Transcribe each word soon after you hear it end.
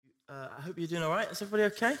I hope you're doing all right. Is everybody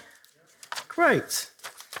okay? Great.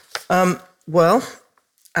 Well,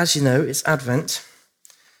 as you know, it's Advent,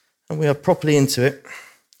 and we are properly into it.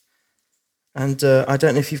 And I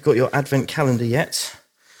don't know if you've got your Advent calendar yet,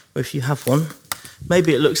 or if you have one.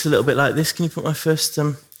 Maybe it looks a little bit like this. Can you put my first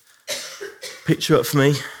picture up for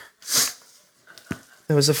me?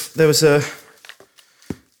 There was a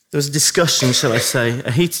discussion, shall I say,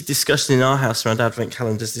 a heated discussion in our house around Advent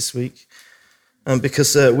calendars this week,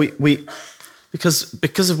 because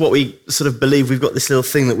because of what we sort of believe, we've got this little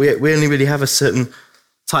thing that we only really have a certain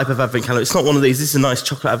type of Advent calendar. It's not one of these. This is a nice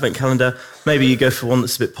chocolate Advent calendar. Maybe you go for one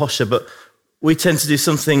that's a bit posher, but we tend to do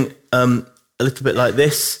something a little bit like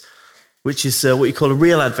this, which is what you call a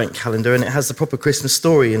real Advent calendar, and it has the proper Christmas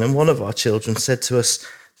story in. And one of our children said to us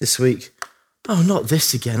this week, "Oh, not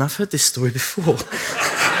this again. I've heard this story before."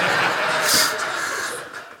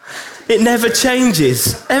 It never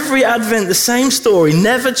changes. Every Advent, the same story,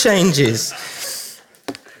 never changes.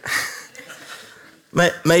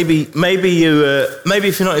 Maybe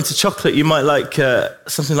if you're not into chocolate, you might like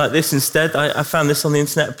something like this instead. I found this on the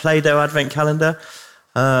internet, a Play-Doh Advent calendar.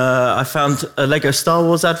 I found a Lego Star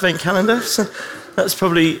Wars Advent calendar. So that's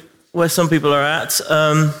probably where some people are at.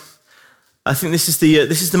 I think this is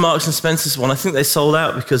the Marks and Spencer's one. I think they sold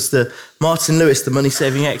out because the Martin Lewis, the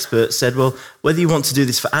money-saving expert, said, well, whether you want to do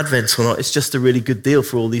this for Advent or not, it's just a really good deal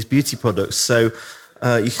for all these beauty products. So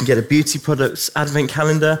you can get a beauty products Advent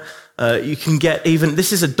calendar. You can get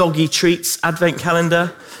this is a doggy treats Advent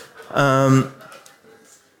calendar. And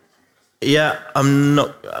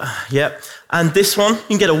this one, you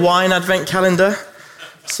can get a wine Advent calendar.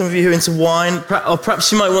 Some of you who are into wine, or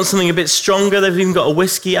perhaps you might want something a bit stronger. They've even got a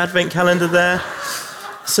whiskey Advent calendar there.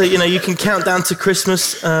 So, you can count down to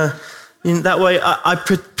Christmas in that way.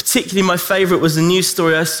 Particularly my favourite was the news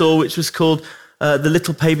story I saw, which was called the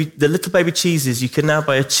little baby cheeses. You can now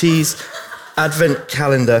buy a cheese Advent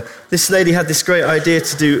calendar. This lady had this great idea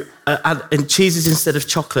to do cheeses instead of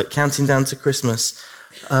chocolate, counting down to Christmas.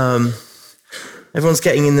 Everyone's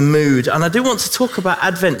getting in the mood. And I do want to talk about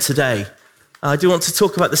Advent today. I do want to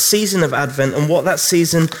talk about the season of Advent and what that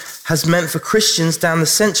season has meant for Christians down the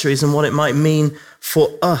centuries and what it might mean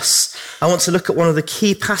for us. I want to look at one of the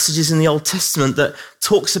key passages in the Old Testament that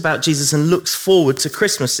talks about Jesus and looks forward to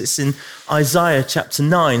Christmas. It's in Isaiah chapter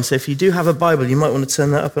 9. So if you do have a Bible, you might want to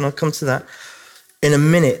turn that up, and I'll come to that in a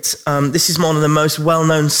minute. This is one of the most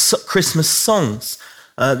well-known Christmas songs.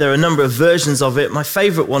 There are a number of versions of it. My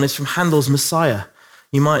favorite one is from Handel's Messiah.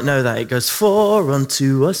 You might know that. It goes, "For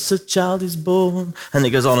unto us a child is born," and it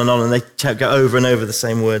goes on, and they go over and over the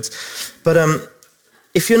same words. But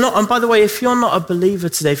if you're not, and by the way, if you're not a believer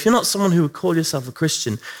today, if you're not someone who would call yourself a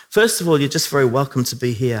Christian, first of all, you're just very welcome to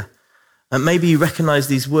be here. And maybe you recognize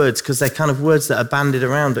these words because they're kind of words that are bandied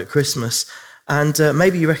around at Christmas. And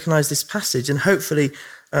maybe you recognize this passage, and hopefully,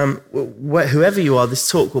 whoever you are, this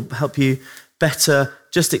talk will help you better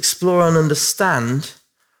just explore and understand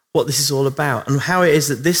what this is all about, and how it is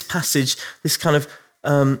that this passage, this kind of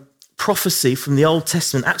prophecy from the Old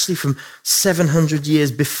Testament, actually from 700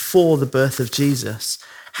 years before the birth of Jesus,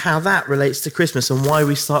 how that relates to Christmas and why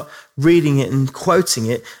we start reading it and quoting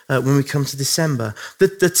it when we come to December.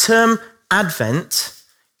 The term Advent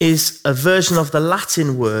is a version of the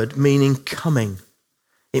Latin word meaning coming.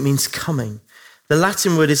 It means coming. The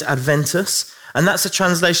Latin word is adventus, and that's a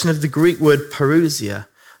translation of the Greek word parousia.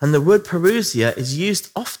 And the word parousia is used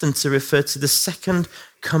often to refer to the second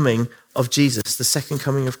coming of Jesus, the second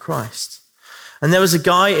coming of Christ. And there was a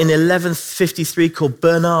guy in 1153 called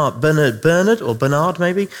Bernard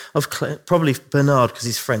maybe, probably Bernard because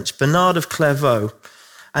he's French, Bernard of Clairvaux.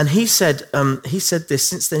 And he said this,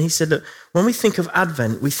 since then he said, look, when we think of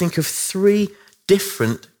Advent, we think of three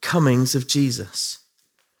different comings of Jesus.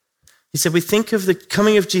 He said, we think of the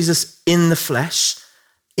coming of Jesus in the flesh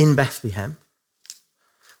in Bethlehem.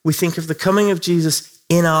 We think of the coming of Jesus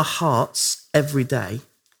in our hearts every day.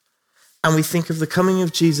 And we think of the coming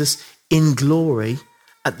of Jesus in glory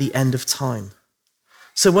at the end of time.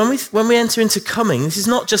 So when we enter into coming, this is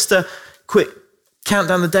not just a quick count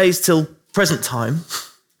down the days till present time.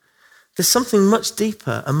 There's something much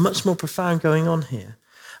deeper and much more profound going on here.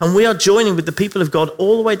 And we are joining with the people of God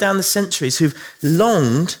all the way down the centuries who've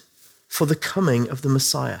longed for the coming of the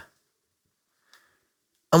Messiah.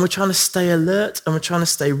 And we're trying to stay alert and we're trying to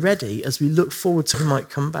stay ready as we look forward to who might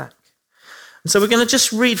come back. And so we're going to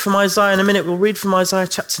just read from Isaiah in a minute. We'll read from Isaiah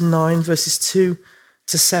chapter 9, verses 2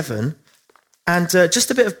 to 7. And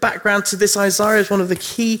just a bit of background to this. Isaiah is one of the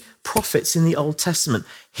key prophets in the Old Testament.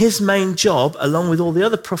 His main job, along with all the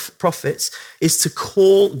other prophets, is to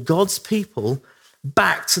call God's people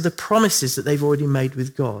back to the promises that they've already made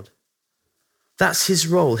with God. That's his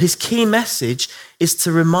role. His key message is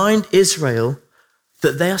to remind Israel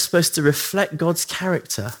that they are supposed to reflect God's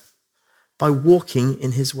character by walking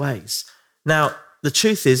in his ways. Now, the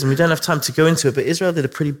truth is, and we don't have time to go into it, but Israel did a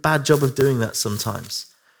pretty bad job of doing that sometimes.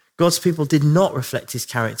 God's people did not reflect his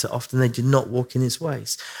character. Often they did not walk in his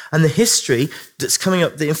ways. And the history that's coming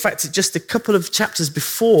up, in fact, just a couple of chapters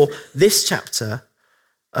before this chapter,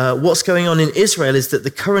 what's going on in Israel is that the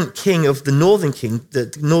current king of the northern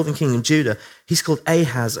kingdom, Judah, he's called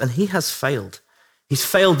Ahaz, and he has failed. He's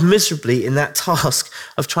failed miserably in that task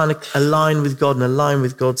of trying to align with God and align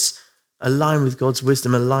with God's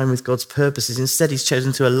wisdom, align with God's purposes. Instead, he's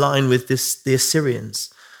chosen to align with the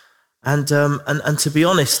Assyrians. And to be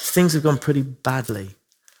honest, things have gone pretty badly.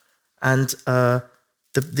 And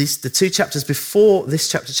the two chapters before this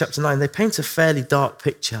chapter, chapter 9, they paint a fairly dark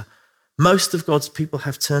picture. Most of God's people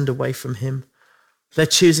have turned away from him. They're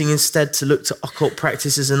choosing instead to look to occult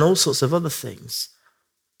practices and all sorts of other things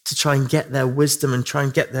to try and get their wisdom and try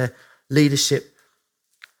and get their leadership.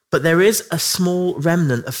 But there is a small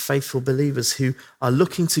remnant of faithful believers who are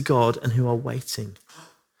looking to God and who are waiting.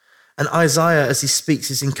 And Isaiah, as he speaks,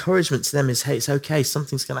 his encouragement to them is, hey, it's okay,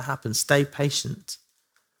 something's going to happen. Stay patient.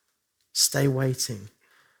 Stay waiting.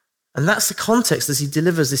 And that's the context as he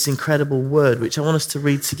delivers this incredible word, which I want us to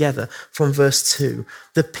read together from verse 2.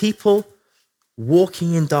 The people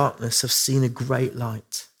walking in darkness have seen a great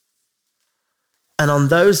light. And on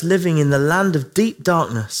those living in the land of deep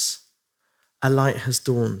darkness, a light has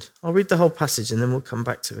dawned. I'll read the whole passage and then we'll come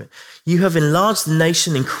back to it. You have enlarged the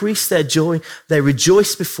nation, increased their joy. They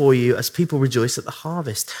rejoice before you as people rejoice at the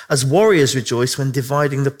harvest, as warriors rejoice when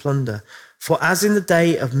dividing the plunder. For as in the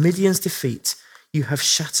day of Midian's defeat, you have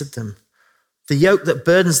shattered them. The yoke that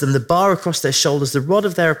burdens them, the bar across their shoulders, the rod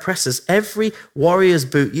of their oppressors, every warrior's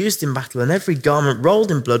boot used in battle and every garment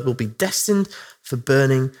rolled in blood will be destined for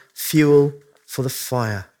burning, fuel for the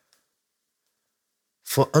fire.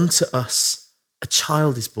 For unto us a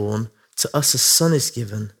child is born, to us a son is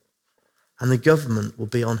given, and the government will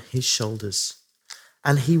be on his shoulders.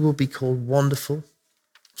 And he will be called Wonderful,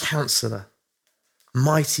 Counselor,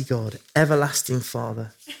 Mighty God, Everlasting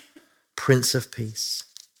Father, Prince of Peace.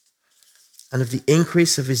 And of the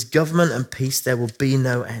increase of his government and peace there will be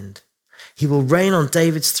no end. He will reign on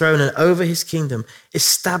David's throne and over his kingdom,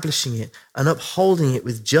 establishing it and upholding it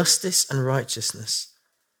with justice and righteousness.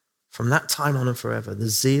 From that time on and forever, the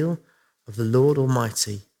zeal of the Lord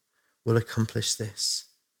Almighty will accomplish this.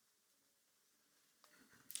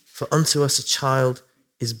 For unto us a child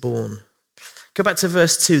is born. Go back to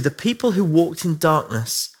verse 2. The people who walked in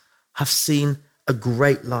darkness have seen a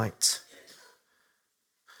great light.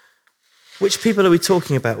 Which people are we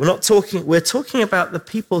talking about? We're talking about the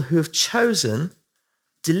people who have chosen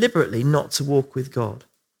deliberately not to walk with God.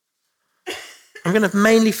 I'm going to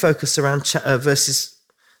mainly focus around verses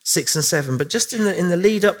 6 and 7, but just in the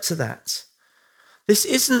lead up to that, this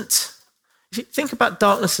isn't, if you think about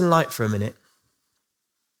darkness and light for a minute,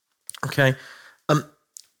 okay,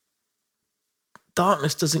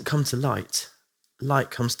 darkness doesn't come to light, light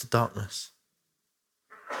comes to darkness.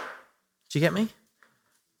 Do you get me?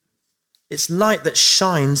 It's light that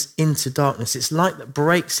shines into darkness. It's light that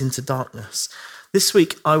breaks into darkness. This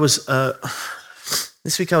week I was out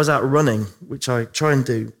running, which I try and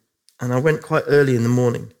do, and I went quite early in the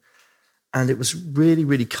morning, and it was really,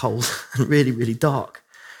 really cold and really, really dark.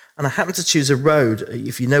 And I happened to choose a road.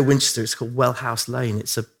 If you know Winchester, it's called Wellhouse Lane.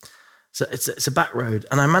 It's a back road,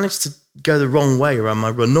 and I managed to go the wrong way around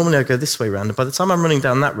my run. Normally I go this way around, and by the time I'm running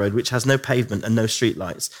down that road, which has no pavement and no street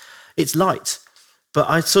lights, it's light. But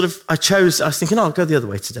I was thinking, I'll go the other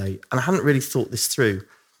way today. And I hadn't really thought this through.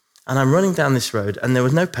 And I'm running down this road and there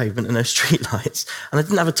was no pavement and no street lights. And I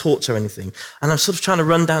didn't have a torch or anything. And I'm sort of trying to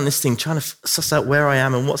run down this thing, trying to suss out where I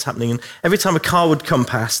am and what's happening. And every time a car would come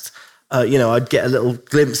past, I'd get a little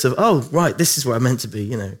glimpse of, oh, right, this is where I'm meant to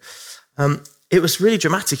be, It was really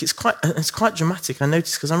dramatic. It's quite dramatic, I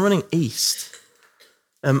noticed, because I'm running east.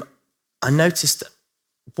 I noticed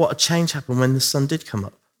what a change happened when the sun did come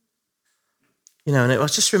up. And I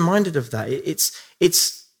was just reminded of that.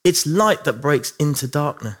 It's light that breaks into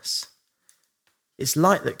darkness. It's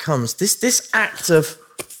light that comes. This act of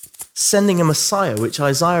sending a Messiah, which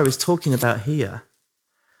Isaiah is talking about here,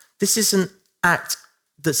 this is an act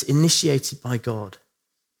that's initiated by God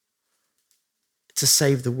to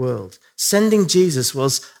save the world. Sending Jesus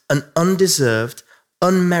was an undeserved,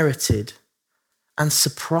 unmerited, and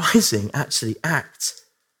surprising, actually, act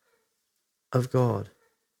of God.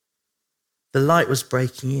 The light was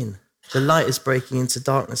breaking in. The light is breaking into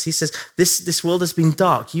darkness. He says, this world has been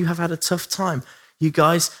dark. You have had a tough time. You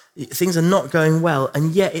guys, things are not going well,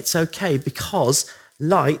 and yet it's okay because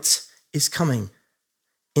light is coming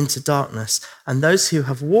into darkness, and those who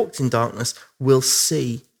have walked in darkness will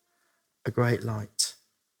see a great light.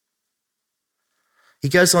 He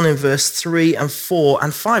goes on in verse 3 and 4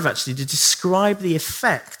 and 5 actually to describe the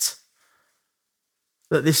effect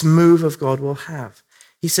that this move of God will have.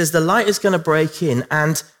 He says the light is going to break in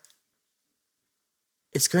and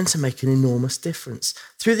it's going to make an enormous difference.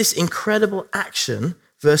 Through this incredible action,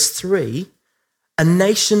 verse 3, a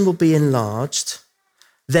nation will be enlarged,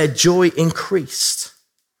 their joy increased.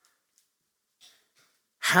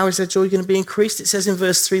 How is their joy going to be increased? It says in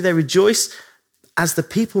verse 3, they rejoice as the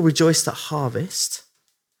people rejoiced at harvest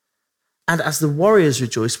and as the warriors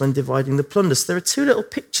rejoice when dividing the plunder. So there are two little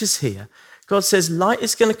pictures here. God says, light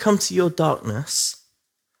is going to come to your darkness.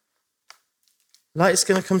 Light is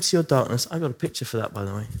going to come to your darkness. I got a picture for that, by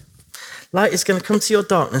the way. Light is going to come to your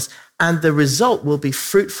darkness, and the result will be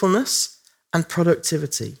fruitfulness and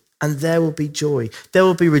productivity, and there will be joy. There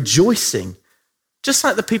will be rejoicing. Just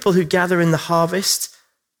like the people who gather in the harvest,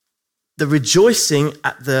 the rejoicing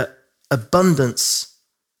at the abundance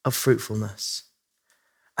of fruitfulness.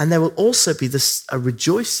 And there will also be a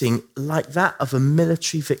rejoicing like that of a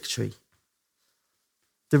military victory.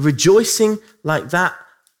 The rejoicing like that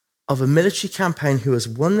of a military campaign who has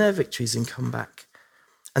won their victories and come back.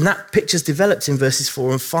 And that picture's developed in verses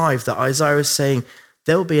 4 and 5 that Isaiah is saying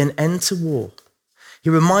there will be an end to war. He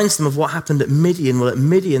reminds them of what happened at Midian. Well, at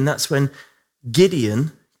Midian, that's when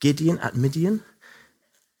Gideon at Midian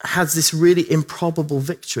has this really improbable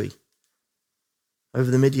victory over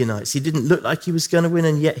the Midianites. He didn't look like he was going to win,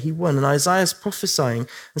 and yet he won. And Isaiah's prophesying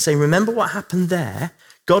and saying, remember what happened there?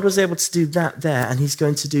 God was able to do that there, and he's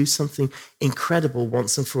going to do something incredible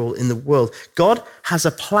once and for all in the world. God has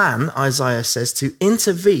a plan, Isaiah says, to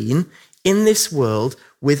intervene in this world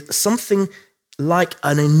with something like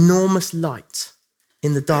an enormous light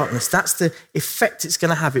in the darkness. That's the effect it's going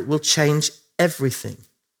to have. It will change everything.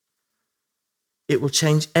 It will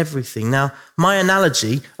change everything. Now, my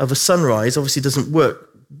analogy of a sunrise obviously doesn't work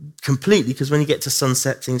completely because when you get to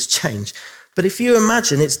sunset, things change. But if you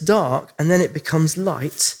imagine it's dark and then it becomes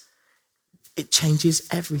light, it changes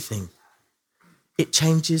everything. It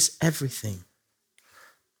changes everything.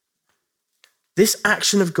 This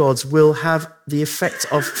action of God's will have the effect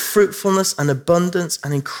of fruitfulness and abundance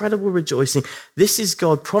and incredible rejoicing. This is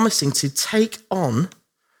God promising to take on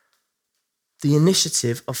the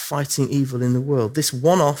initiative of fighting evil in the world. This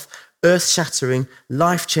one-off, earth-shattering,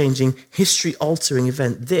 life-changing, history-altering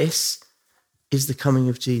event, this is the coming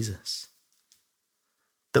of Jesus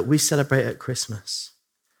that we celebrate at Christmas.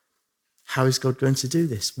 How is God going to do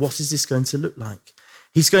this? What is this going to look like?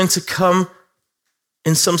 He's going to come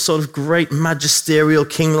in some sort of great magisterial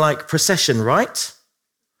king-like procession, right?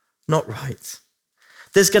 Not right.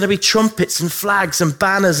 There's going to be trumpets and flags and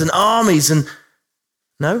banners and armies and...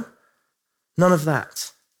 No? None of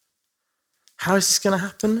that. How is this going to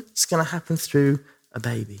happen? It's going to happen through a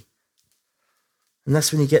baby. And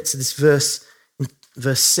that's when you get to this verse, in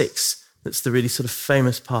verse 6, that's the really sort of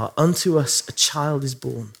famous part. Unto us a child is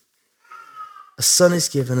born. A son is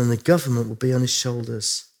given, and the government will be on his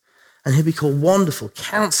shoulders. And he'll be called Wonderful,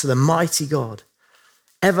 Counselor, Mighty God,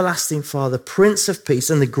 Everlasting Father, Prince of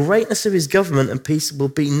Peace. And the greatness of his government and peace will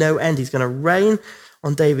be no end. He's going to reign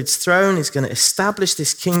on David's throne. He's going to establish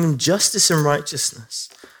this kingdom, justice and righteousness.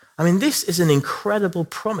 I mean, this is an incredible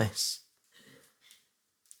promise.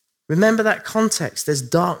 Remember that context. There's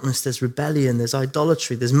darkness, there's rebellion, there's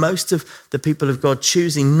idolatry. There's most of the people of God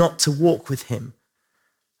choosing not to walk with him.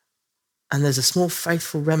 And there's a small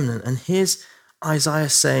faithful remnant. And here's Isaiah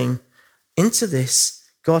saying, into this,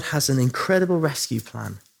 God has an incredible rescue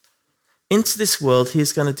plan. Into this world, he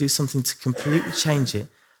is going to do something to completely change it.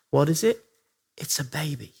 What is it? It's a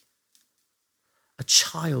baby. A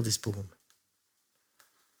child is born.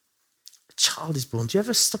 A child is born. Do you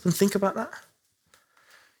ever stop and think about that?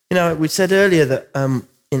 You know, we said earlier that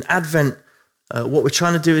in Advent, what we're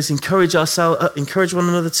trying to do is encourage one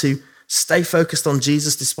another to stay focused on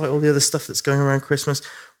Jesus despite all the other stuff that's going around Christmas.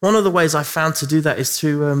 One of the ways I found to do that is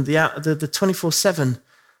through the 24/7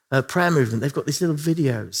 prayer movement. They've got these little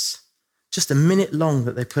videos, just a minute long,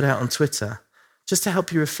 that they put out on Twitter, just to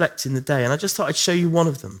help you reflect in the day. And I just thought I'd show you one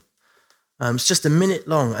of them. It's just a minute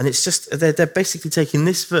long, and it's just they're basically taking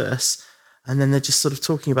this verse and then they're just sort of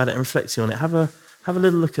talking about it and reflecting on it. Have a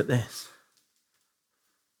little look at this.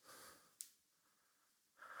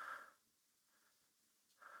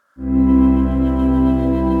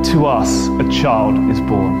 To us, a child is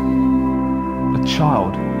born. A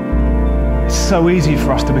child. It's so easy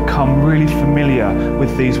for us to become really familiar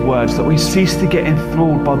with these words that we cease to get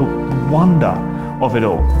enthralled by the wonder of it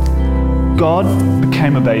all. God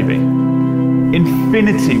became a baby.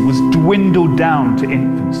 Infinity was dwindled down to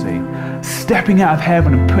infancy, stepping out of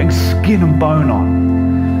heaven and putting skin and bone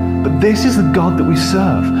on. But this is the God that we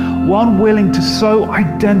serve, one willing to so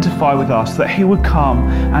identify with us that he would come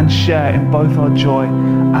and share in both our joy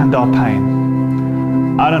and our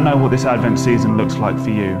pain. I don't know what this Advent season looks like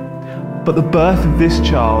for you, but the birth of this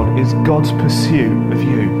child is God's pursuit of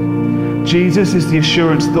you. Jesus is the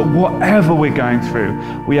assurance that whatever we're going through,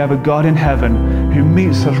 we have a God in heaven who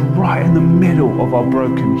meets us right in the middle of our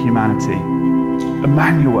broken humanity.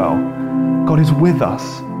 Emmanuel, God is with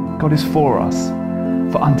us, God is for us,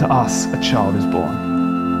 for unto us a child is born.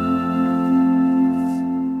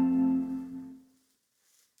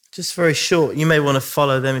 Just very short. You may want to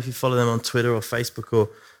follow them if you follow them on Twitter or Facebook or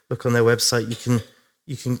look on their website.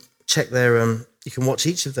 You can check their you can watch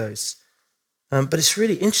each of those. But it's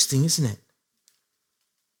really interesting, isn't it?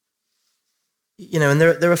 You know, and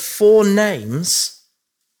there are 4 names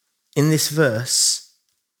in this verse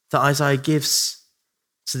that Isaiah gives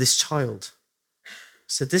to this child.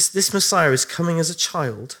 So this Messiah is coming as a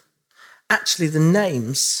child. Actually, the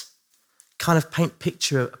names kind of paint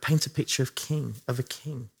a picture of a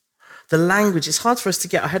king. The language, it's hard for us to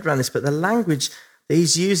get our head around this, but the language that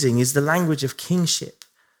he's using is the language of kingship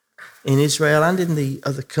in Israel and in the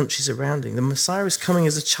other countries around him. The Messiah is coming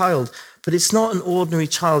as a child, but it's not an ordinary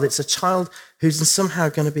child. It's a child who's somehow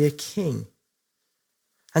going to be a king.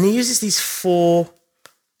 And he uses these 4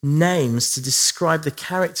 names to describe the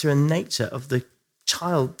character and nature of the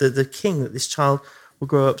child, the king that this child will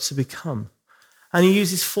grow up to become. And he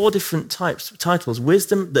uses 4 different titles: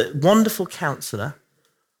 wisdom, the wonderful counselor,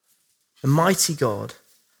 the mighty God,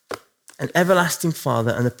 an everlasting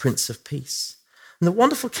Father, and the Prince of Peace. And the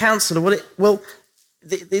wonderful counselor,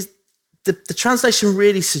 the translation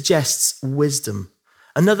really suggests wisdom.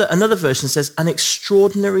 Another version says an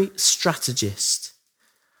extraordinary strategist.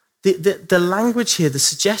 The language here, the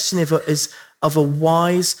suggestion is of a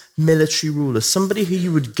wise military ruler, somebody who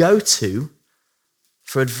you would go to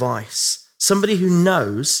for advice, somebody who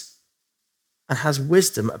knows and has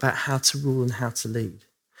wisdom about how to rule and how to lead.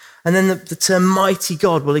 And then the term mighty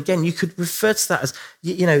God, well, again, you could refer to that as,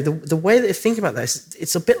 you know, the way that you think about that is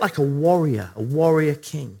it's a bit like a warrior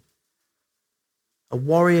king. A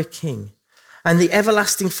warrior king. And the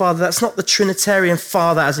everlasting Father, that's not the Trinitarian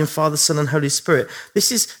Father as in Father, Son, and Holy Spirit.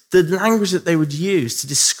 This is the language that they would use to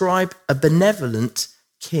describe a benevolent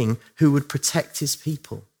king who would protect his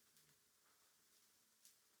people.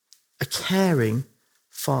 A caring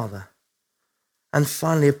Father. And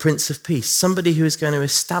finally, a Prince of Peace, somebody who is going to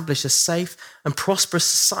establish a safe and prosperous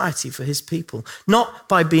society for his people, not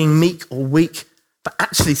by being meek or weak, but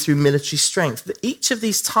actually through military strength. Each of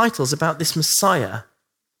these titles about this Messiah,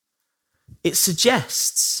 it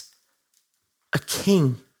suggests a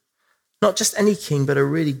king, not just any king, but a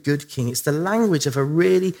really good king. It's the language of a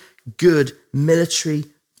really good military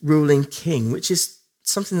ruling king, which is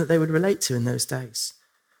something that they would relate to in those days.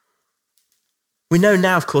 We know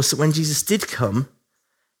now, of course, that when Jesus did come,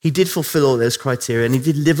 he did fulfill all those criteria and he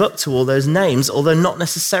did live up to all those names, although not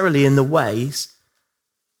necessarily in the ways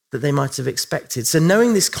that they might have expected. So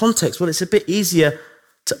knowing this context, well, it's a bit easier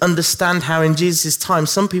to understand how in Jesus' time,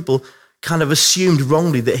 some people kind of assumed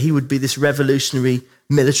wrongly that he would be this revolutionary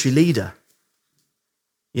military leader,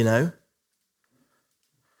 you know?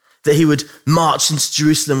 That he would march into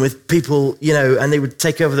Jerusalem with people, you know, and they would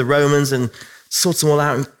take over the Romans and sort them all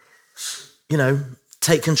out and, you know,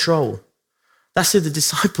 take control. That's who the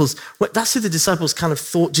disciples kind of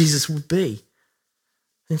thought Jesus would be.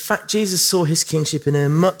 In fact, Jesus saw his kingship in a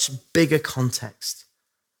much bigger context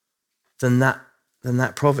than that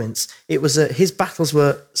province. It was his battles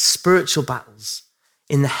were spiritual battles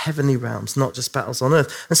in the heavenly realms, not just battles on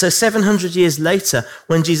earth. And so 700 years later,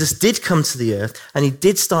 when Jesus did come to the earth and he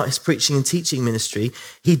did start his preaching and teaching ministry,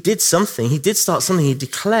 he did something. He did start something. He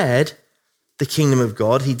declared the kingdom of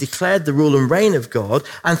God. He declared the rule and reign of God.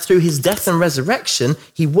 And through his death and resurrection,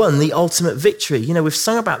 he won the ultimate victory. You know, we've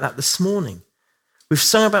sung about that this morning. We've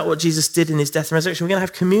sung about what Jesus did in his death and resurrection. We're going to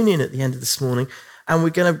have communion at the end of this morning. And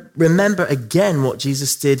we're going to remember again what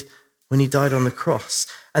Jesus did when he died on the cross.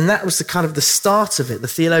 And that was the kind of the start of it. The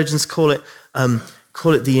theologians call it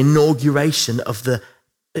the inauguration of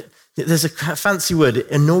there's a fancy word,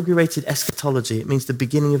 inaugurated eschatology. It means the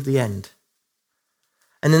beginning of the end.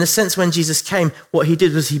 And in a sense, when Jesus came, what he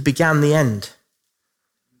did was he began the end.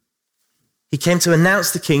 He came to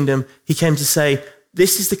announce the kingdom. He came to say,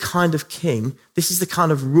 this is the kind of king, this is the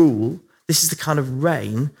kind of rule, this is the kind of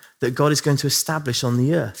reign that God is going to establish on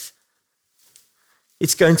the earth.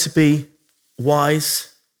 It's going to be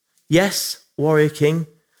wise, yes, warrior king,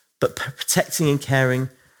 but protecting and caring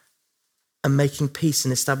and making peace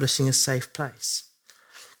and establishing a safe place.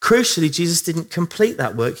 Crucially, Jesus didn't complete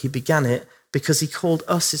that work. He began it because he called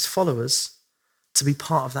us, his followers, to be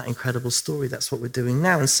part of that incredible story. That's what we're doing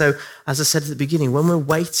now. And so, as I said at the beginning, when we're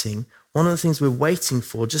waiting, one of the things we're waiting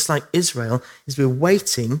for, just like Israel, is we're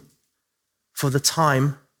waiting for the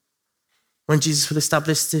time when Jesus will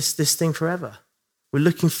establish this thing forever. We're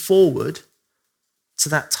looking forward to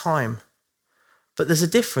that time. But there's a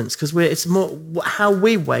difference because it's more how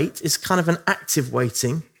we wait is kind of an active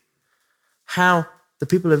waiting. How the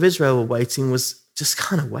people of Israel were waiting was just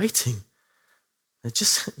kind of waiting.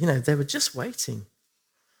 They were just waiting.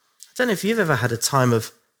 I don't know if you've ever had a time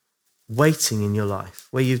of waiting in your life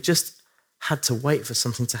where you've just had to wait for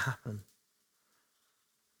something to happen.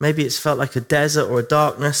 Maybe it's felt like a desert or a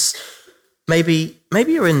darkness. Maybe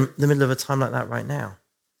you're in the middle of a time like that right now.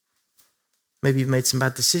 Maybe you've made some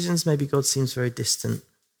bad decisions. Maybe God seems very distant.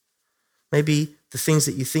 Maybe the things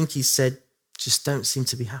that you think he said just don't seem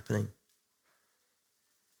to be happening.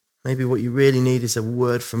 Maybe what you really need is a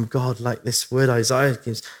word from God, like this word Isaiah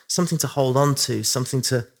gives, something to hold on to, something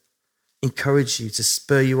to encourage you, to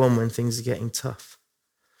spur you on when things are getting tough.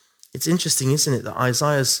 It's interesting, isn't it, that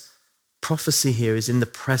Isaiah's prophecy here is in the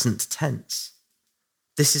present tense.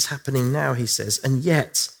 This is happening now, he says, and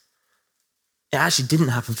yet it actually didn't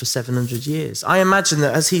happen for 700 years. I imagine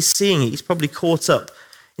that as he's seeing it, he's probably caught up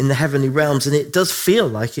in the heavenly realms, and it does feel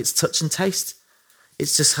like it's touch and taste.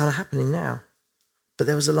 It's just kind of happening now. But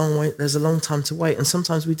there's a long time to wait, and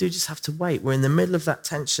sometimes we do just have to wait. We're in the middle of that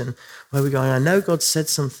tension where we're going, I know God said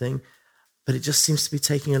something, but it just seems to be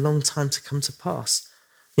taking a long time to come to pass.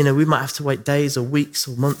 We might have to wait days or weeks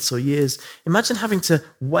or months or years. Imagine having to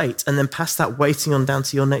wait and then pass that waiting on down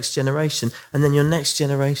to your next generation, and then your next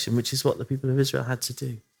generation, which is what the people of Israel had to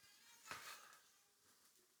do.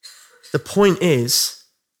 The point is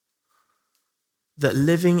that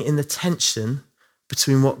living in the tension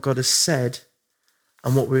between what God has said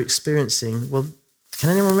and what we're experiencing, well, can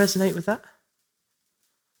anyone resonate with that?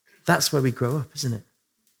 That's where we grow up, isn't it?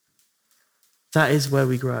 That is where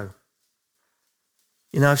we grow.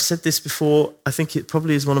 I've said this before. I think it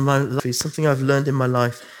probably is one of my something I've learned in my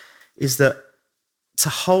life is that to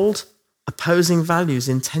hold opposing values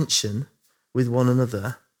in tension with one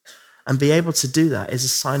another and be able to do that is a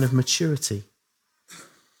sign of maturity.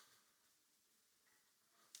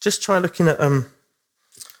 Just try looking at,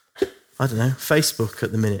 Facebook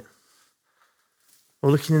at the minute.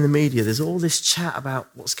 Or looking in the media. There's all this chat about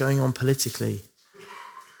what's going on politically.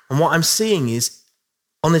 And what I'm seeing is,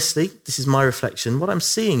 honestly, this is my reflection, what I'm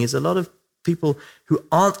seeing is a lot of people who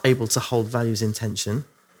aren't able to hold values in tension,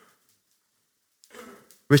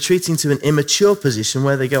 retreating to an immature position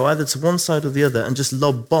where they go either to one side or the other and just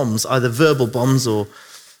lob bombs, either verbal bombs or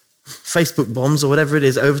Facebook bombs or whatever it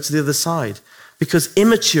is, over to the other side. Because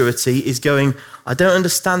immaturity is going, I don't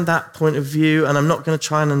understand that point of view and I'm not going to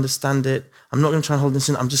try and understand it. I'm not going to try and hold this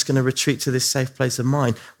in. I'm just going to retreat to this safe place of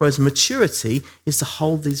mine. Whereas maturity is to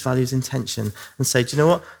hold these values in tension and say, do you know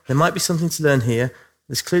what? There might be something to learn here.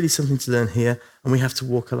 There's clearly something to learn here, and we have to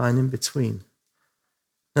walk a line in between.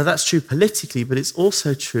 Now, that's true politically, but it's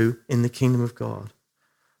also true in the kingdom of God,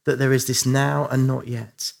 that there is this now and not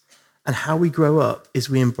yet. And how we grow up is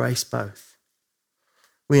we embrace both.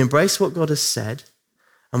 We embrace what God has said,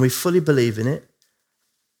 and we fully believe in it,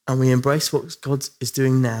 and we embrace what God is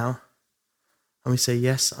doing now, and we say,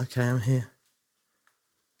 yes, okay, I'm here.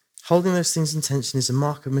 Holding those things in tension is a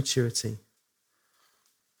mark of maturity.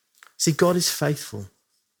 See, God is faithful,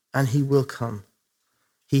 and he will come.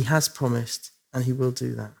 He has promised, and he will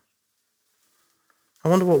do that. I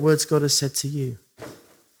wonder what words God has said to you.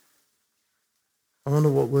 I wonder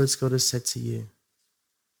what words God has said to you.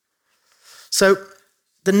 So,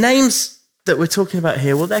 the names that we're talking about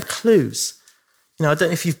here, well, they're clues. I don't know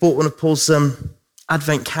if you've bought one of Paul's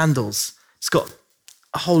Advent candles. It's got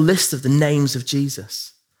a whole list of the names of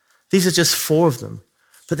Jesus. These are just 4 of them.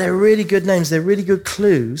 But they're really good names. They're really good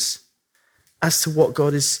clues as to what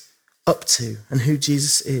God is up to and who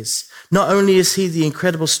Jesus is. Not only is he the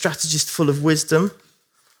incredible strategist full of wisdom,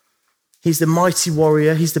 he's the mighty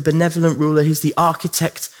warrior, he's the benevolent ruler, he's the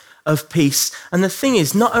architect of peace. And the thing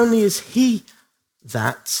is, not only is he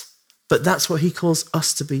that, but that's what he calls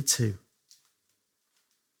us to be too.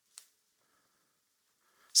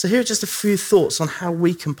 So here are just a few thoughts on how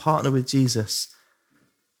we can partner with Jesus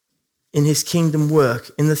in his kingdom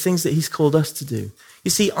work, in the things that he's called us to do.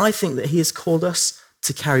 You see, I think that he has called us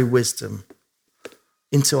to carry wisdom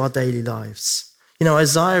into our daily lives.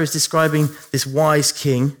 Isaiah is describing this wise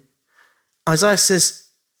king. Isaiah says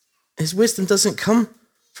his wisdom doesn't come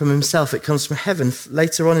from himself, it comes from heaven.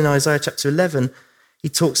 Later on in Isaiah chapter 11, He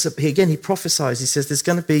prophesies. He says there's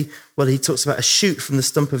going to be, he talks about a shoot from the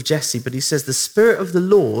stump of Jesse, but he says the Spirit of the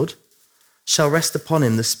Lord shall rest upon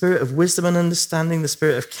him, the Spirit of wisdom and understanding, the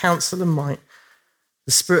Spirit of counsel and might,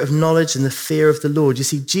 the Spirit of knowledge and the fear of the Lord. You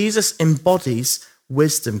see, Jesus embodies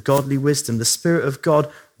wisdom, godly wisdom. The Spirit of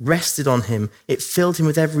God rested on him. It filled him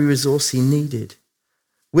with every resource he needed.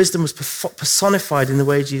 Wisdom was personified in the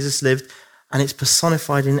way Jesus lived, and it's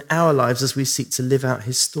personified in our lives as we seek to live out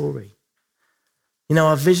his story. You know,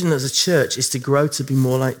 our vision as a church is to grow to be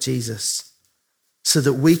more like Jesus so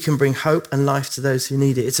that we can bring hope and life to those who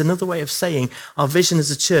need it. It's another way of saying our vision as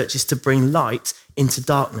a church is to bring light into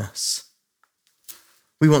darkness.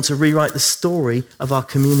 We want to rewrite the story of our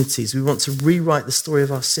communities. We want to rewrite the story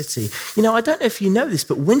of our city. You know, I don't know if you know this,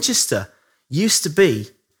 but Winchester used to be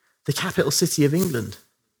the capital city of England.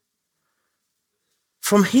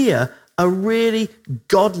 From here, a really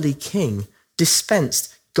godly king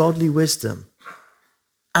dispensed godly wisdom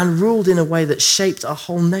and ruled in a way that shaped our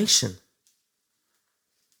whole nation.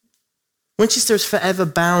 Winchester is forever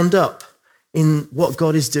bound up in what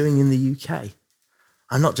God is doing in the UK.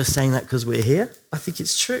 I'm not just saying that because we're here. I think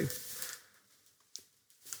it's true.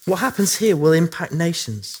 What happens here will impact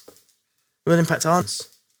nations. It will impact ours.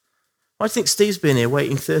 I think Steve's been here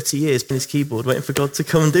waiting 30 years on his keyboard, waiting for God to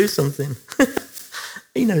come and do something.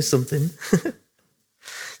 He knows something.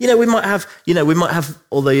 We might have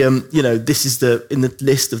all the, this is in the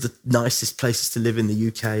list of the nicest places to live in the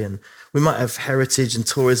UK, and we might have heritage and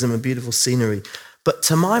tourism and beautiful scenery. But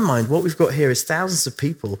to my mind, what we've got here is thousands of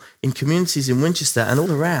people in communities in Winchester and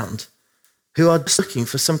all around who are just looking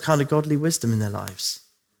for some kind of godly wisdom in their lives,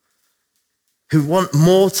 who want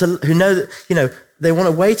more who know that, they want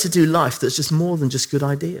a way to do life that's just more than just good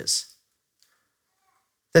ideas.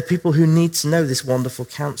 They're people who need to know this wonderful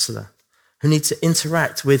counselor, who need to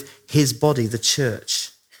interact with his body, the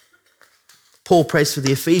church. Paul prays for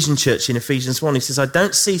the Ephesian church in Ephesians 1. He says, I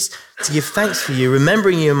don't cease to give thanks for you,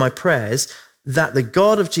 remembering you in my prayers, that the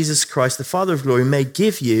God of Jesus Christ, the Father of glory, may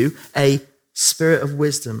give you a spirit of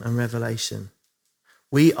wisdom and revelation.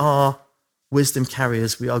 We are wisdom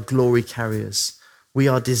carriers. We are glory carriers. We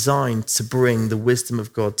are designed to bring the wisdom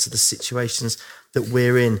of God to the situations that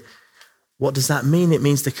we're in. What does that mean? It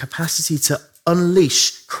means the capacity to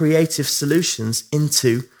unleash creative solutions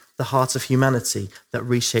into the heart of humanity that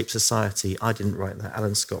reshape society. I didn't write that.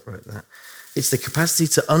 Alan Scott wrote that. It's the capacity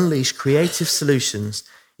to unleash creative solutions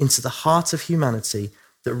into the heart of humanity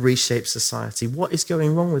that reshapes society. What is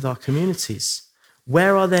going wrong with our communities?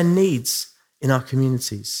 Where are there needs in our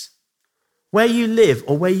communities? Where you live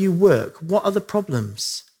or where you work, what are the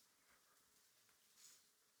problems?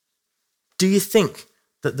 Do you think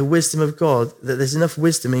that the wisdom of God, that there's enough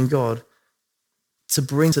wisdom in God to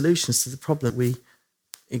bring solutions to the problem we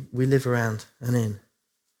live around and in?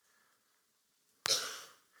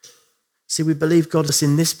 See, we believe God is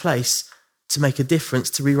in this place to make a difference,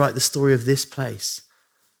 to rewrite the story of this place.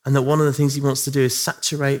 And that one of the things he wants to do is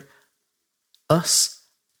saturate us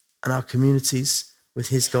and our communities with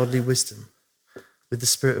his godly wisdom, with the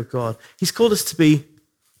Spirit of God. He's called us to be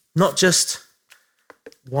not just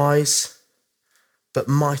wise, but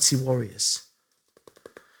mighty warriors.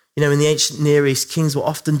 In the ancient Near East, kings were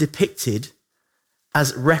often depicted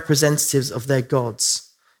as representatives of their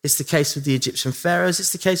gods. It's the case with the Egyptian pharaohs.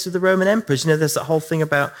 It's the case with the Roman emperors. There's that whole thing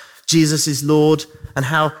about Jesus is Lord and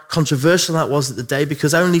how controversial that was at the day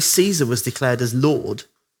because only Caesar was declared as Lord.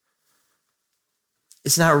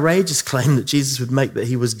 It's an outrageous claim that Jesus would make that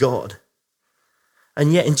he was God.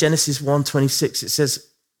 And yet in Genesis 1:26, it says,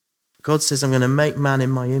 God says, I'm going to make man in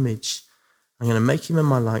my image. I'm going to make him in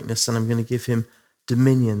my likeness, and I'm going to give him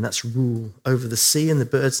dominion, that's rule, over the sea and the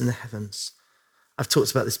birds in the heavens. I've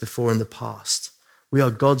talked about this before in the past. We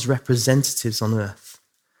are God's representatives on earth,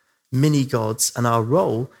 mini-gods, and our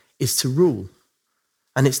role is to rule,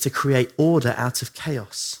 and it's to create order out of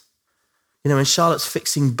chaos. When Charlotte's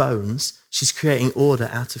fixing bones, she's creating order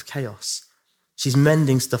out of chaos. She's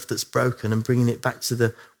mending stuff that's broken and bringing it back to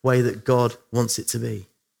the way that God wants it to be.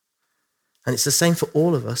 And it's the same for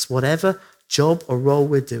all of us, whatever job or role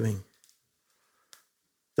we're doing,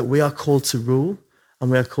 that we are called to rule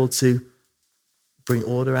and we are called to bring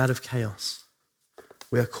order out of chaos.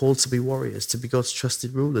 We are called to be warriors, to be God's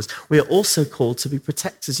trusted rulers. We are also called to be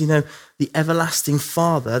protectors. The everlasting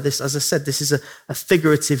Father, this, as I said, this is a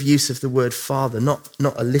figurative use of the word father, not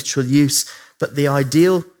a literal use, but the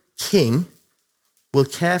ideal king will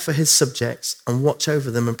care for his subjects and watch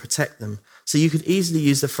over them and protect them. So you could easily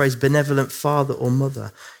use the phrase benevolent father or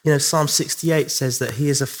mother. Psalm 68 says that he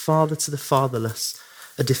is a father to the fatherless,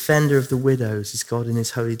 a defender of the widows is God in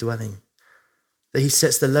his holy dwelling. That he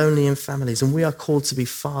sets the lonely in families, and we are called to be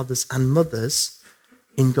fathers and mothers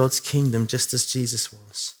in God's kingdom, just as Jesus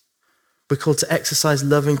was. We're called to exercise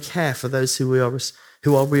love and care for those who we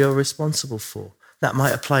are responsible for. That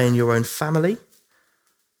might apply in your own family.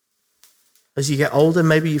 As you get older,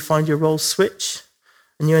 maybe you find your roles switch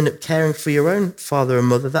and you end up caring for your own father and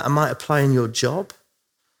mother. That might apply in your job.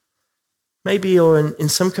 Maybe you're in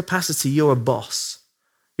some capacity, you're a boss.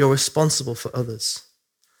 You're responsible for others.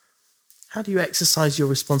 How do you exercise your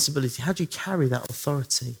responsibility? How do you carry that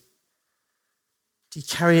authority? Do you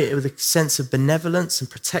carry it with a sense of benevolence and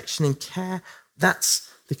protection and care? That's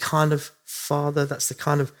the kind of father, that's the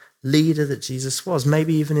kind of leader that Jesus was.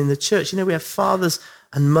 Maybe even in the church. We have fathers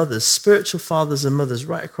and mothers, spiritual fathers and mothers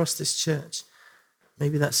right across this church.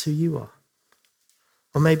 Maybe that's who you are.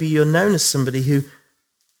 Or maybe you're known as somebody who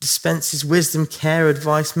dispenses wisdom, care,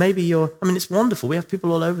 advice. Maybe it's wonderful. We have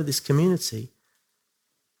people all over this community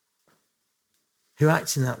who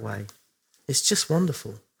act in that way. It's just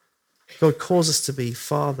wonderful. God calls us to be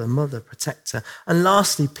father, mother, protector, and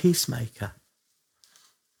lastly, peacemaker.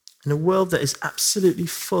 In a world that is absolutely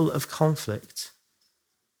full of conflict,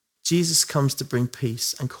 Jesus comes to bring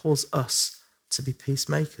peace and calls us to be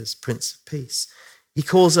peacemakers, Prince of Peace. He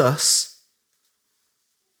calls us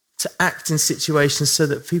to act in situations so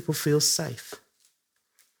that people feel safe.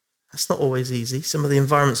 That's not always easy. Some of the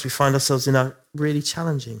environments we find ourselves in are really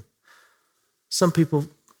challenging. Some people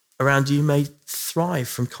around you may thrive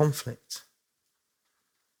from conflict.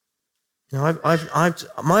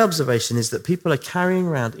 My observation is that people are carrying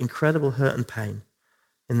around incredible hurt and pain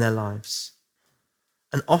in their lives.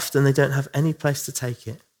 And often they don't have any place to take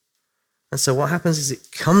it. And so what happens is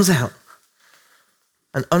it comes out.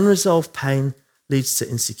 And unresolved pain leads to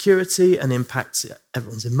insecurity and impacts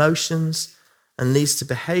everyone's emotions and leads to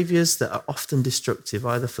behaviors that are often destructive,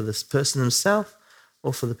 either for this person themselves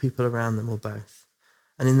or for the people around them or both.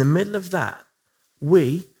 And in the middle of that,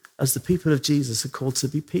 we, as the people of Jesus, are called to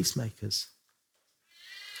be peacemakers,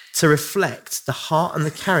 to reflect the heart and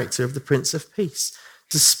the character of the Prince of Peace,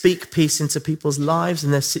 to speak peace into people's lives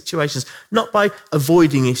and their situations, not by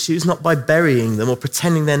avoiding issues, not by burying them or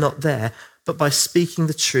pretending they're not there, but by speaking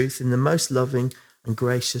the truth in the most loving and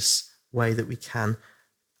gracious way that we can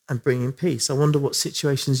and bringing peace. I wonder what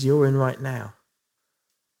situations you're in right now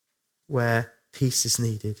where peace is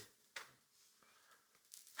needed.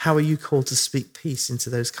 How are you called to speak peace into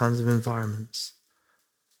those kinds of environments?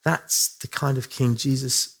 That's the kind of king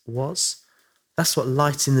Jesus was. That's what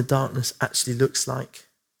light in the darkness actually looks like.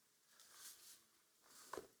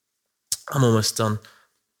 I'm almost done.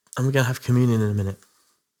 And we're going to have communion in a minute.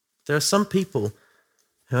 There are some people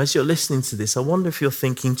who, as you're listening to this, I wonder if you're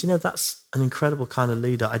thinking, do you know, that's an incredible kind of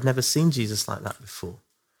leader. I'd never seen Jesus like that before.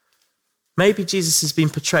 Maybe Jesus has been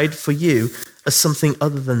portrayed for you as something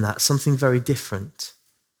other than that, something very different.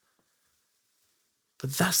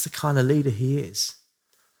 But that's the kind of leader he is.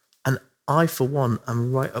 And I, for one,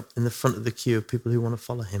 am right up in the front of the queue of people who want to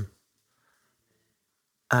follow him.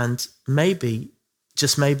 And maybe,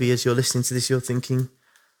 just maybe, as you're listening to this, you're thinking,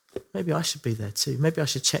 maybe I should be there too. Maybe I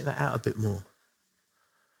should check that out a bit more.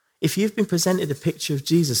 If you've been presented a picture of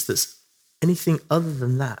Jesus that's anything other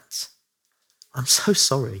than that, I'm so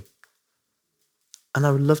sorry. And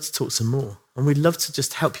I would love to talk some more. And we'd love to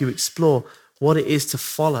just help you explore what it is to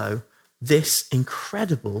follow this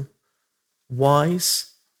incredible,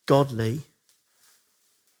 wise, godly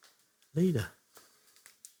leader.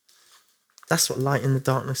 That's what light in the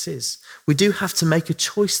darkness is. We do have to make a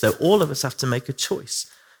choice, though. All of us have to make a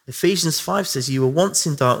choice. Ephesians 5 says, you were once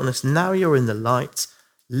in darkness, now you're in the light.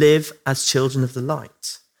 Live as children of the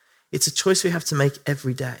light. It's a choice we have to make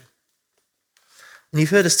every day. And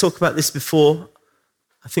you've heard us talk about this before.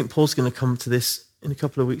 I think Paul's going to come to this in a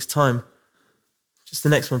couple of weeks' time. Just the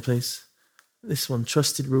next one, please. This one,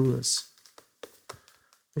 trusted rulers.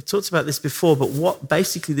 We've talked about this before, but what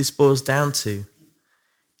basically this boils down to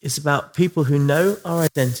is about people who know our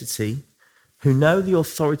identity, who know the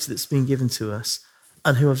authority that's been given to us,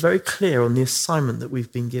 and who are very clear on the assignment that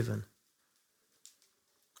we've been given.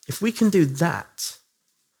 If we can do that,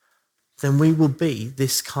 then we will be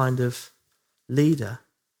this kind of leader,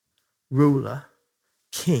 ruler,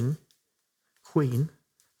 king, queen,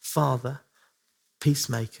 father,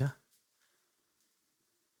 peacemaker,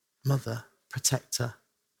 mother, protector.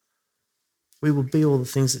 We will be all the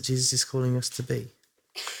things that Jesus is calling us to be.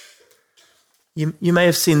 You may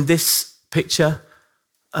have seen this picture.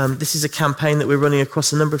 This is a campaign that we're running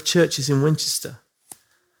across a number of churches in Winchester.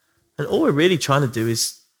 And all we're really trying to do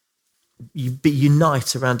is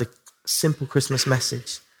unite around a simple Christmas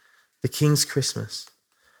message, the King's Christmas.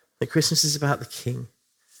 That Christmas is about the King.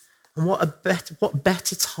 And what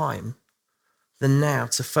better time than now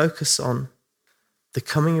to focus on the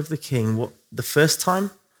coming of the King, what the first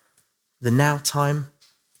time, the now time,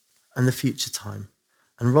 and the future time,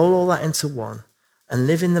 and roll all that into one and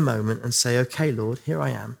live in the moment and say, okay, Lord, here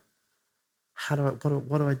I am. What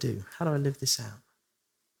do I do? How do I live this out?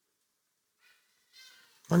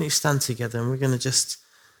 Why don't you stand together and we're going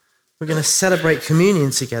to celebrate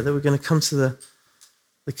communion together. We're going to come to the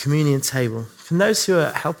communion table. Can those who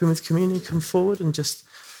are helping with communion come forward and just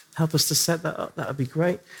help us to set that up? That would be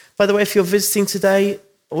great. By the way, if you're visiting today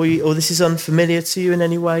or this is unfamiliar to you in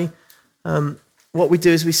any way, what we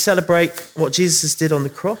do is we celebrate what Jesus did on the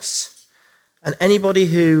cross. And anybody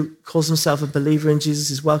who calls himself a believer in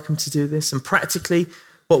Jesus is welcome to do this. And practically,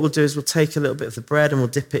 what we'll do is we'll take a little bit of the bread and we'll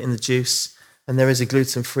dip it in the juice. And there is a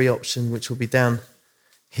gluten-free option, which will be down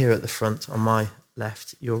here at the front on my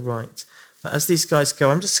left, your right. But as these guys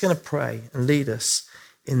go, I'm just going to pray and lead us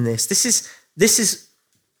in this. This is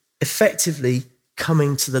effectively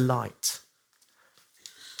coming to the light.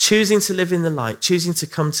 Choosing to live in the light, choosing to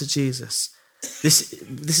come to Jesus. This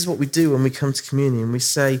is what we do when we come to communion. We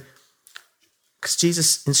say, because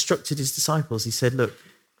Jesus instructed his disciples, he said, look,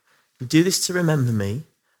 you do this to remember me.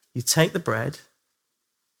 You take the bread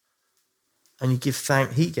and you give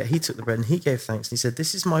thanks. He took the bread and he gave thanks. And he said,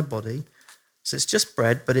 this is my body. So it's just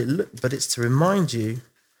bread, but it's to remind you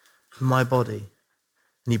of my body.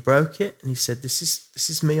 And he broke it and he said, this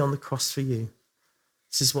is me on the cross for you.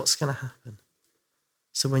 This is what's going to happen.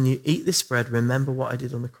 So when you eat this bread, remember what I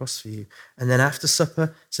did on the cross for you. And then after supper,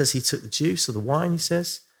 it says he took the juice or the wine, he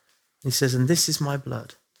says, and this is my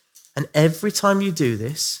blood. And every time you do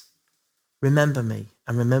this, remember me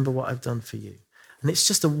and remember what I've done for you. And it's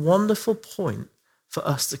just a wonderful point for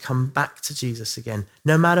us to come back to Jesus again,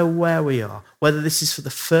 no matter where we are, whether this is for the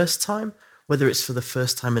first time, whether it's for the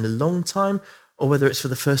first time in a long time, or whether it's for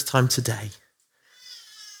the first time today.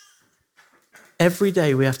 Every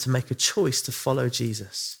day we have to make a choice to follow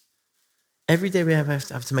Jesus. Every day we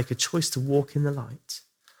have to make a choice to walk in the light.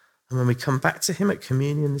 And when we come back to him at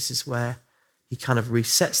communion, this is where he kind of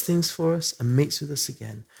resets things for us and meets with us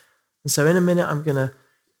again. And so in a minute, I'm going to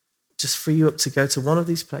just free you up to go to one of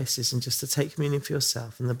these places and just to take communion for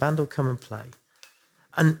yourself. And the band will come and play.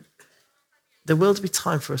 And there will be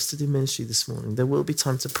time for us to do ministry this morning. There will be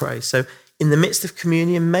time to pray. So in the midst of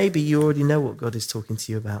communion, maybe you already know what God is talking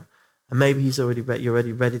to you about. And maybe you're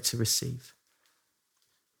already ready to receive.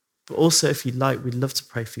 But also, if you'd like, we'd love to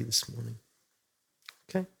pray for you this morning.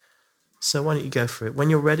 Okay? So why don't you go for it? When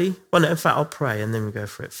you're ready, well, no, in fact, I'll pray and then we'll go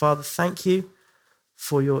for it. Father, thank you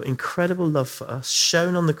for your incredible love for us,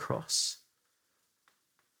 shown on the cross,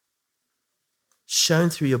 shown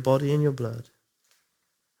through your body and your blood.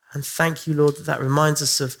 And thank you, Lord, that reminds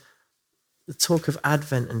us of the talk of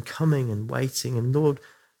Advent and coming and waiting. And Lord,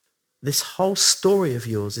 this whole story of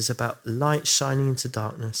yours is about light shining into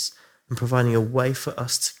darkness and providing a way for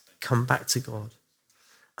us to come back to God.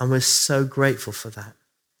 And we're so grateful for that.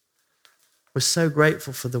 We're so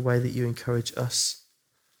grateful for the way that you encourage us,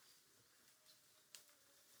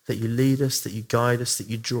 that you lead us, that you guide us, that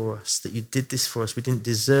you draw us, that you did this for us. We didn't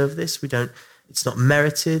deserve this. It's not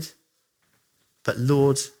merited. But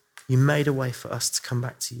Lord, you made a way for us to come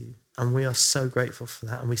back to you. And we are so grateful for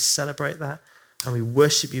that. And we celebrate that. And we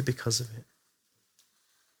worship you because of it.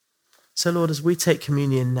 So Lord, as we take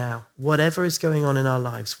communion now, whatever is going on in our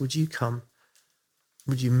lives, would you come?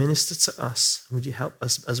 Would you minister to us? Would you help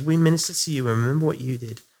us as we minister to you and remember what you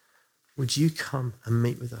did? Would you come and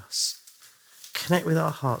meet with us? Connect with our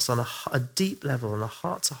hearts on a deep level, on a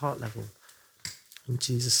heart-to-heart level. In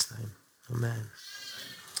Jesus' name, amen.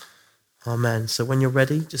 Amen. So when you're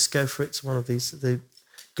ready, just go for it to one of these. The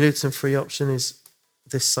gluten-free option is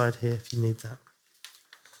this side here if you need that.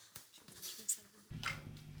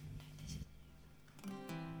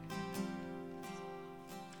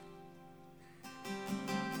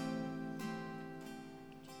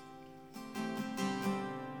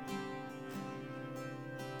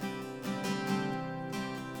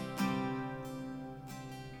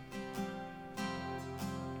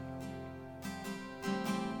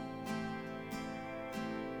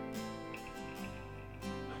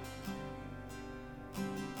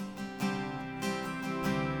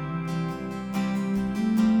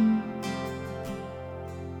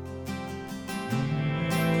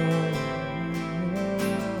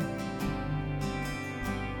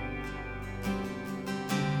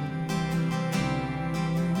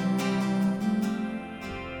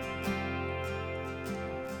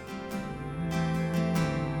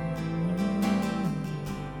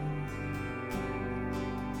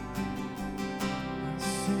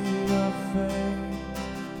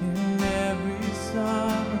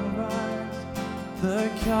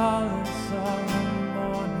 The colors of the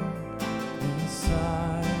morning inside.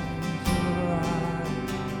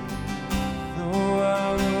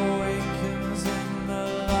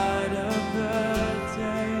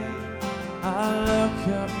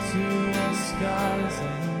 to the skies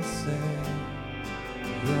and say,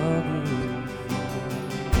 you're beautiful.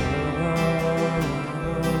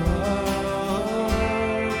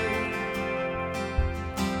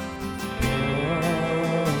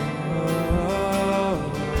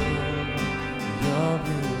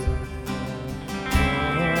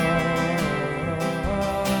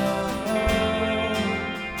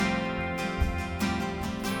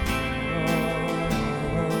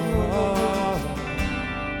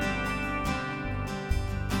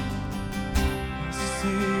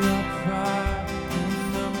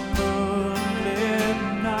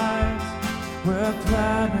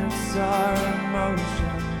 Planets are in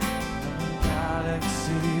motion and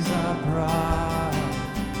galaxies are bright.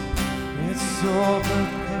 It's all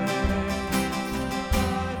proclaiming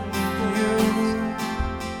you.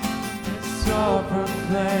 It's all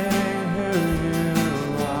proclaiming who you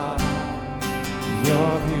are.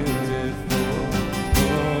 You're beautiful.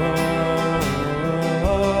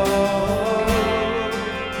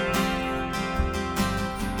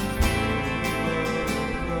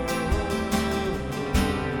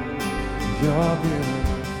 You're beautiful.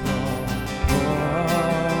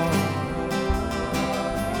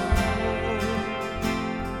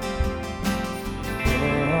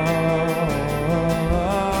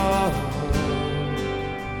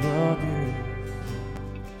 You're beautiful.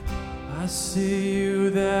 I see you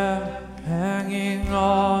there hanging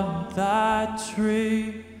on that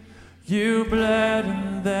tree. You bled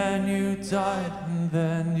and then you died and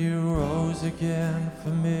then you rose again for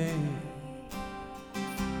me.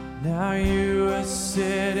 Now you are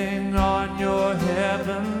sitting on your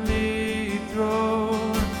heavenly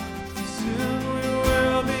throne. Soon we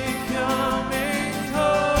will be coming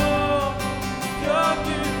home. You're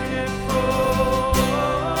beautiful.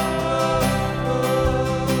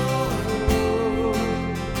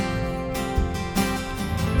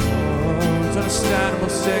 Oh, just stand and we'll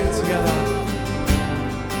sing together.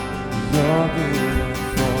 You're beautiful.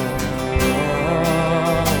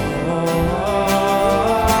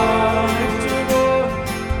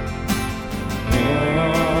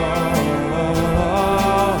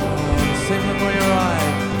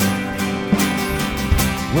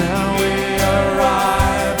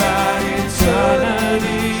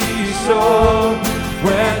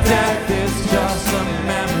 Where death is just a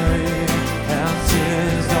memory and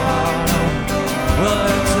tears are we'll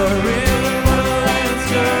enter in,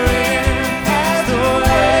 as the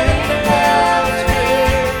way never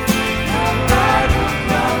did. Our life will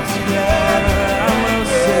come together and we'll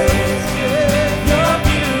say, you're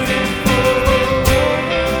beautiful.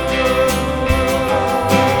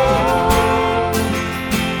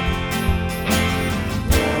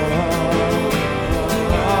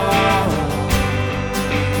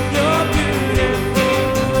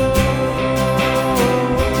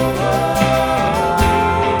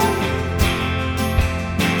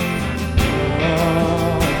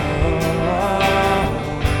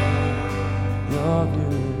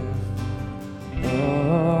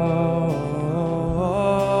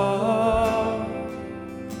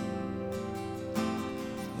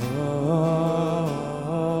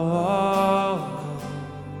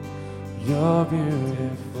 You're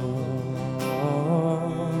beautiful.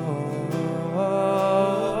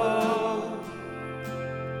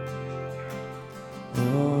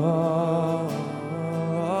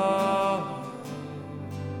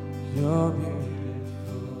 You're beautiful.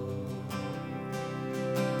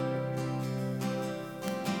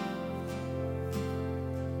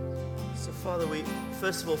 So Father,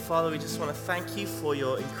 first of all, Father, we just want to thank you for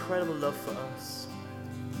your incredible love for us.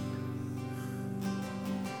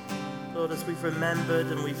 Lord, as we've remembered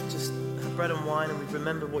and we've just had bread and wine and we've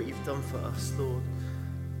remembered what you've done for us, Lord,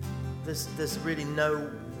 there's really no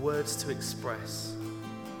words to express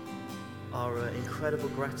our incredible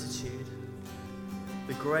gratitude,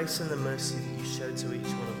 the grace and the mercy that you showed to each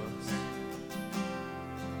one of us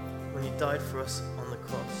when you died for us on the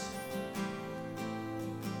cross.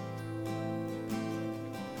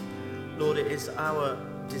 Lord, it is our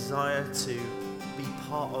desire to be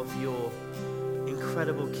part of your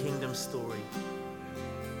incredible kingdom story.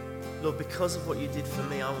 Lord, because of what you did for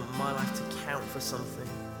me, I want my life to count for something.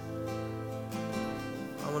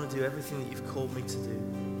 I want to do everything that you've called me to do.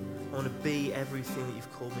 I want to be everything that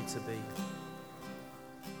you've called me to be.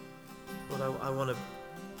 Lord, I want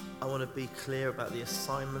to be clear about the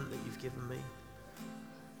assignment that you've given me,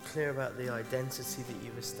 clear about the identity that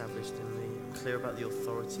you've established in me, and clear about the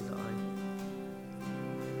authority that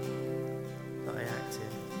I act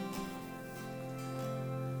in.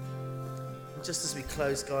 And just as we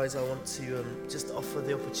close, guys, I want to just offer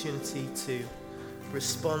the opportunity to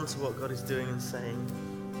respond to what God is doing and saying.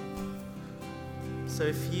 So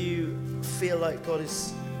if you feel like God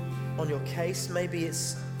is on your case, maybe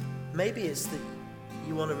it's that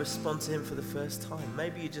you want to respond to him for the first time.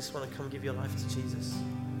 Maybe you just want to come give your life to Jesus.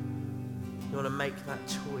 You want to make that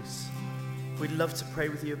choice. We'd love to pray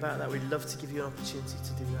with you about that. We'd love to give you an opportunity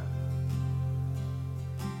to do that.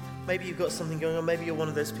 Maybe you've got something going on. Maybe you're one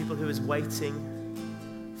of those people who is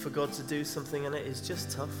waiting for God to do something and it is just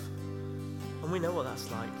tough. And we know what that's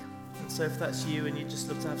like. And so if that's you and you'd just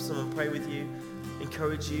love to have someone pray with you,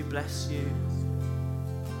 encourage you, bless you,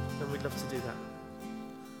 then we'd love to do that.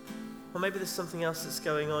 Or maybe there's something else that's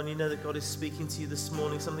going on. You know that God is speaking to you this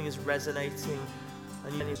morning. Something is resonating.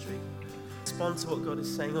 And you respond to what God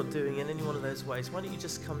is saying or doing in any one of those ways. Why don't you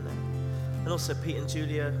just come now? And also Pete and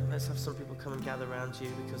Julia, let's have some people come and gather around you,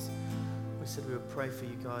 because we said we would pray for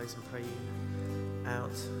you guys and pray you out.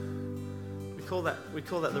 We call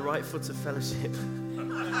that the right foot of fellowship.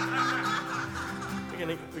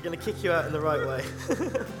 We're gonna kick you out in the right way.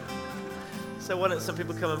 So why don't some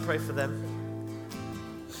people come and pray for them?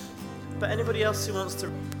 But anybody else who wants to,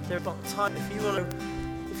 they're about time. If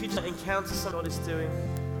you just encounter something God is doing.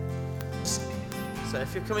 So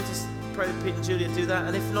if you're coming to pray with Pete and Julia, do that.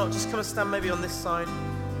 And if not, just come and stand maybe on this side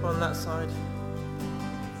or on that side.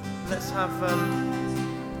 Let's have,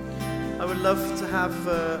 I would love to have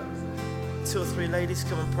 2 or 3 ladies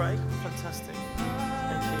come and pray. Fantastic.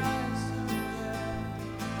 Thank you.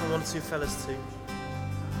 And 1 or 2 fellas too.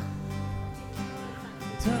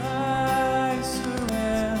 I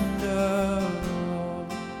surrender all.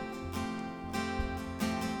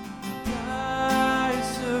 I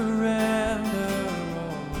surrender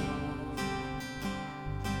all.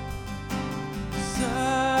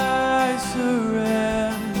 I surrender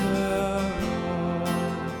all.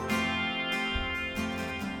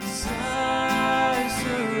 I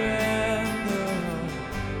surrender all.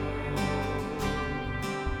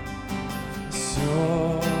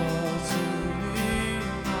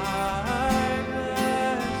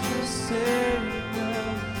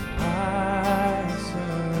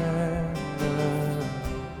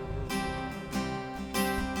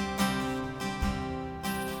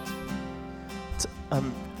 So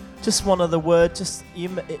just one other word.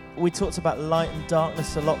 We talked about light and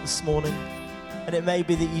darkness a lot this morning, and it may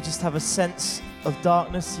be that you just have a sense of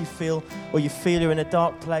darkness. You feel you're in a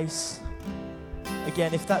dark place.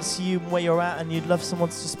 Again, if that's you where you're at, and you'd love someone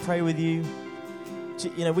to just pray with you,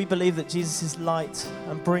 we believe that Jesus is light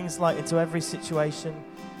and brings light into every situation.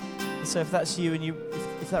 And so, if that's you and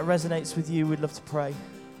if that resonates with you, we'd love to pray.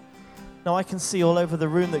 Now, I can see all over the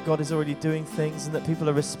room that God is already doing things and that people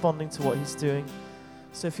are responding to what He's doing.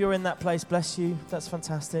 So if you're in that place, bless you. That's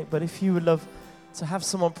fantastic. But if you would love to have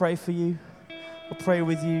someone pray for you or pray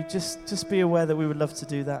with you, just be aware that we would love to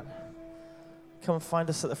do that. Come and find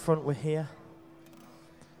us at the front. We're here.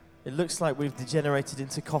 It looks like we've degenerated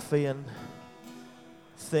into coffee and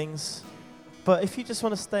things. But if you just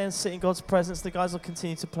want to stay and sit in God's presence, the guys will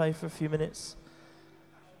continue to play for a few minutes.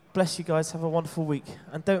 Bless you guys. Have a wonderful week.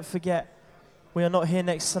 And don't forget, we are not here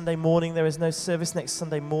next Sunday morning. There is no service next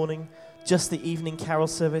Sunday morning. Just the evening carol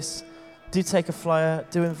service. Do take a flyer.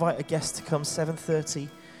 Do invite a guest to come 7:30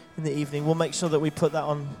 in the evening. We'll make sure that we put that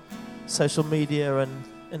on social media and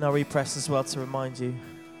in our e-press as well to remind you.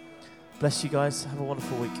 Bless you guys. Have a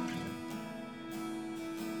wonderful week.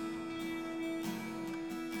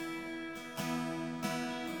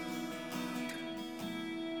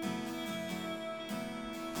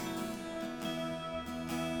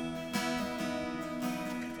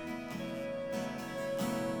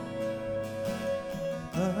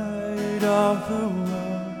 Light of the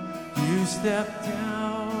world, you step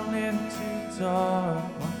down into dark.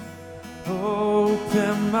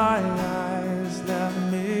 Open my eyes, let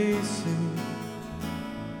me see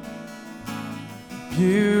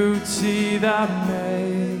beauty that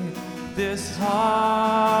made this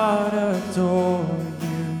heart adore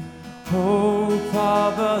you. Hope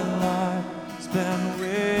of a life spent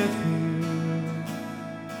with you.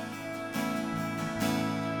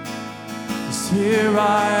 Here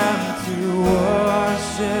I am to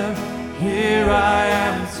worship, here I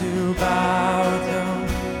am to bow down,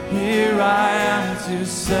 here I am to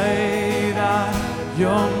say that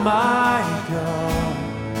you're my God.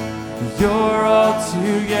 You're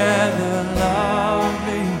altogether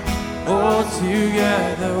lovely,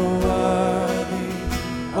 altogether worthy,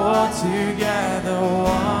 altogether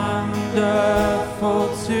wonderful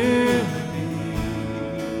to me.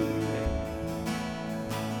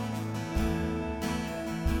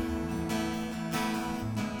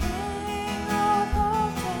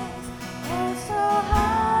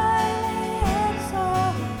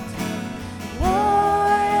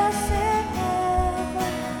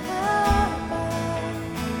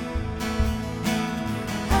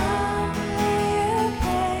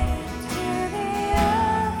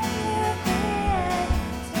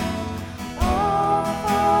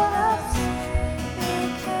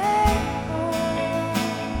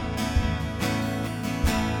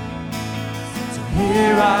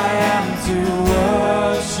 to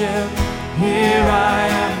worship. Here I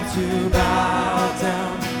am to bow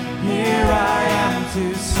down. Here I am to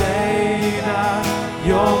say that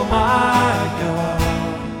you're my God.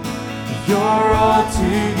 You're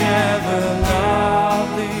altogether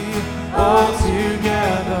lovely,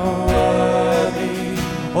 altogether worthy,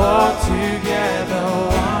 altogether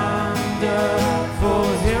wonderful.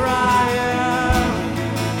 Here I am,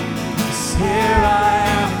 yes, here I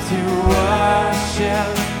am to worship.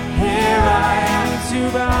 Here I am to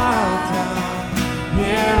bow down.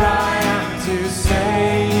 Here I am to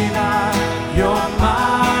say that you're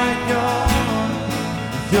my God.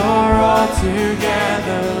 You're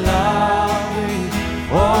altogether lovely,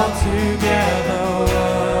 altogether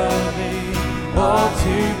worthy,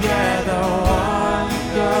 altogether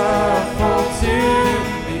wonderful to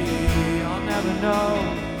me. I'll never know,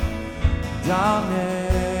 I'll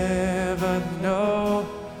never know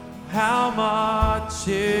how much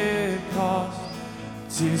it costs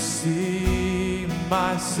to see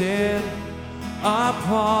my sin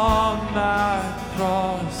upon that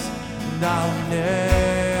cross. And I'll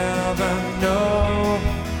never know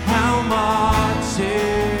how much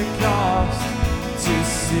it costs to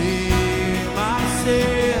see my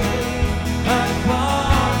sin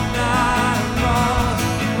upon that cross.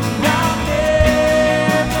 And I'll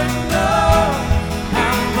never know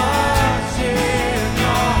how much it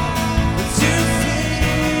costs to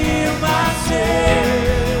see my sin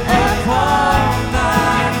upon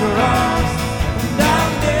that cross. And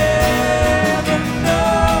I'll never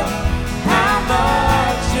know how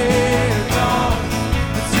much it costs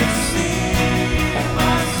to see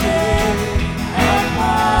my sin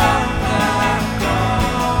upon that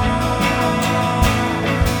cross.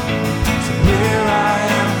 So here I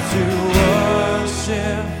am to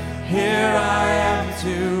worship. Here I am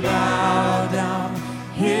to bow down.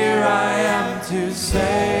 Here I am to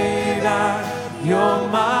say that you're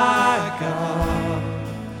my God.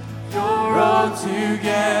 You're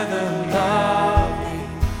altogether lovely,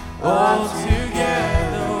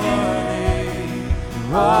 altogether worthy,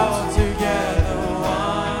 altogether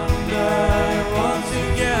wonderful,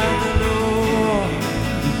 altogether Lord.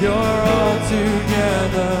 You're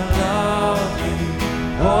altogether lovely,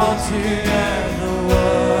 altogether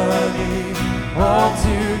worthy,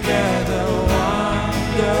 altogether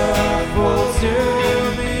wonderful to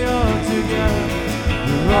me. Altogether,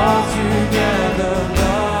 you're altogether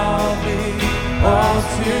lovely,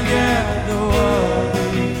 altogether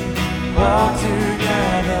worthy,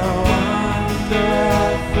 altogether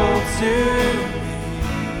wonderful to me.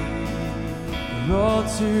 You're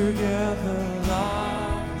altogether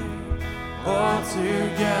lovely,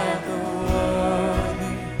 altogether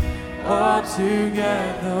worthy,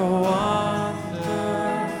 altogether wonderful.